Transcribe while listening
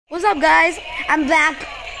What's up, guys? I'm back.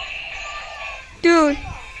 Dude,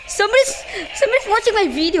 somebody's watching my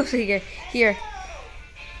videos here.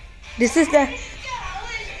 This is the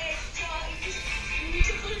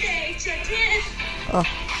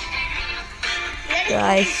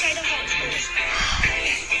guys.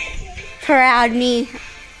 Proud me.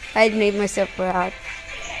 I made myself proud.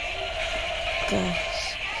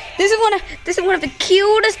 Gosh. This is one of the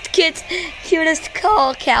cutest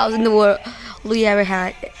cows in the world we ever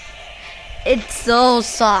had. It's so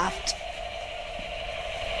soft.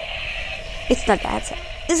 It's not that soft.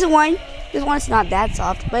 This one's not that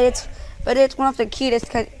soft, but it's one of the cutest.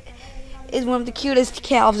 It's one of the cutest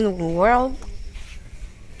cows in the world.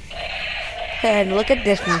 And look at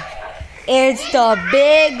this one. It's the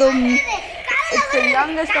it's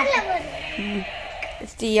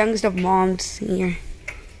the youngest of moms here.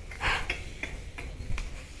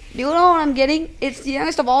 Do you know what I'm getting? It's the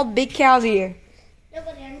youngest of all big cows here.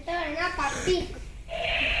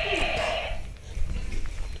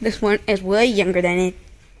 This one is way younger than it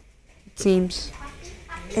seems.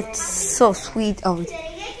 It's so sweet. Oh,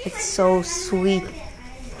 it's so sweet.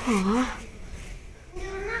 Aww.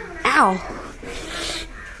 Ow.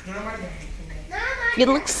 It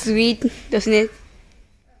looks sweet, doesn't it?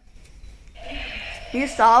 You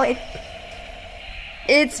saw it.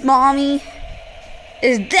 Its mommy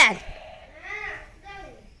is dead.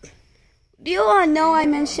 Do you all know I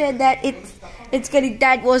mentioned that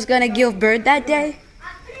that was gonna give birth that day?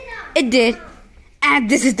 It did. And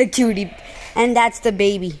this is the cutie. And that's the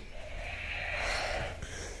baby.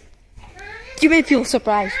 You may feel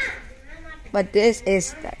surprised. But this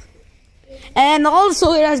is that. And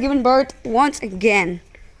also it has given birth once again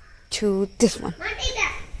to this one.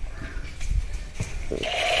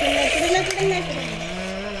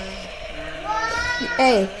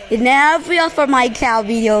 Hey, it never feels for my cow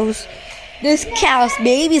videos. This cow's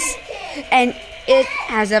babies, and it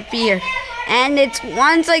has appeared, and it's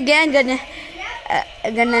once again gonna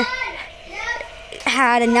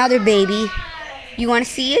had another baby. You wanna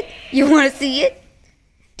see it? You wanna see it?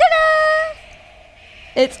 Ta-da!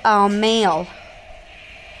 It's a male.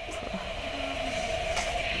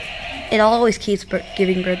 It always keeps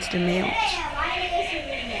giving birth to males.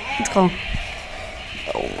 It's called.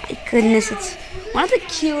 Oh my goodness! It's one of the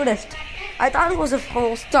cutest. I thought it was a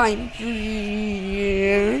false time.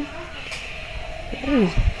 Ooh.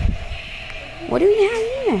 What do we have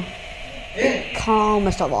here? The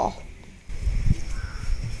calmest of all.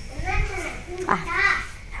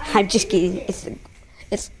 I'm just kidding.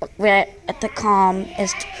 We're at the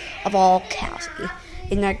calmest of all cows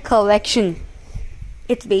in our collection.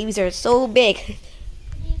 Its babies are so big.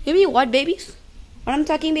 You mean what babies? What I'm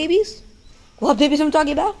talking babies? What babies I'm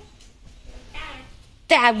talking about?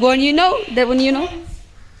 That one you know.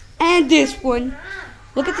 And this one.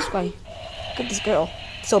 Look at this guy. Look at this girl.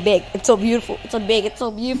 It's so big. It's so beautiful. It's so big. It's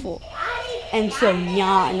so beautiful. And so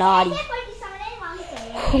naughty.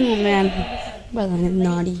 Oh man. Rather than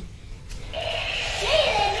naughty.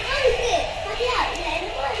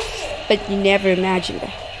 But you never imagined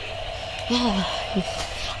that. Oh,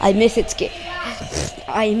 I miss its kid.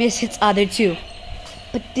 I miss its other two.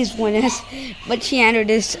 But this one has. But she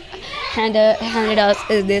handed us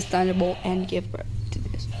this thunderbolt and give birth to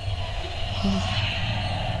this.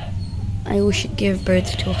 I wish it give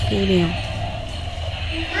birth to a female.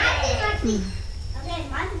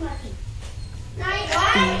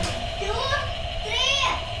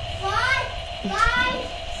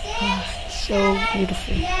 So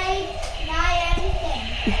beautiful.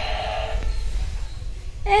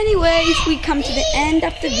 Anyways, we come to the end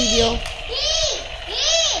of the video.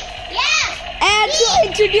 And to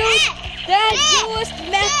introduce the newest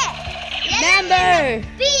member.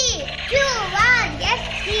 P-Q-1. Yes,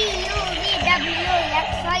 P-U-V-W-X-Y-Z.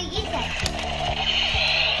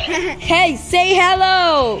 Hey, say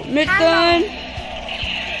hello, Mr.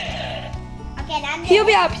 Okay, He'll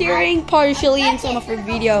be appearing partially in some of our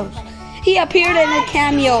videos. He appeared in a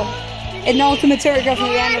cameo in Ultimate Turtle from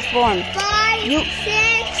Rihanna's form. 5, 6,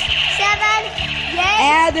 7, 8,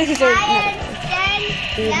 And this is our 9,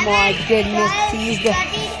 10, oh my goodness, 12,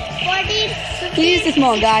 13, 14, 15, he's the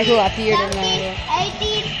small guy who appeared in the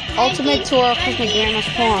 18, Ultimate Tour of my grandma's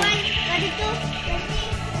form.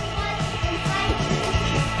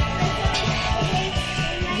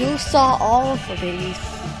 22, You saw all of the babies.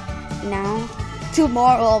 Now,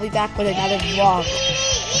 tomorrow I'll be back with another vlog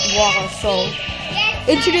or so.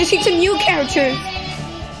 Introducing some new characters.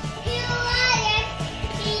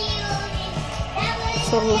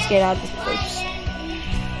 So let's get out of this place.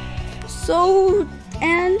 So,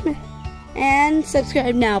 and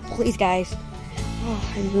subscribe now, please, guys.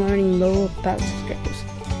 Oh, I'm learning low about subscribers.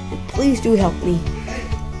 Please do help me.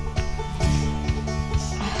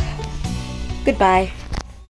 Goodbye.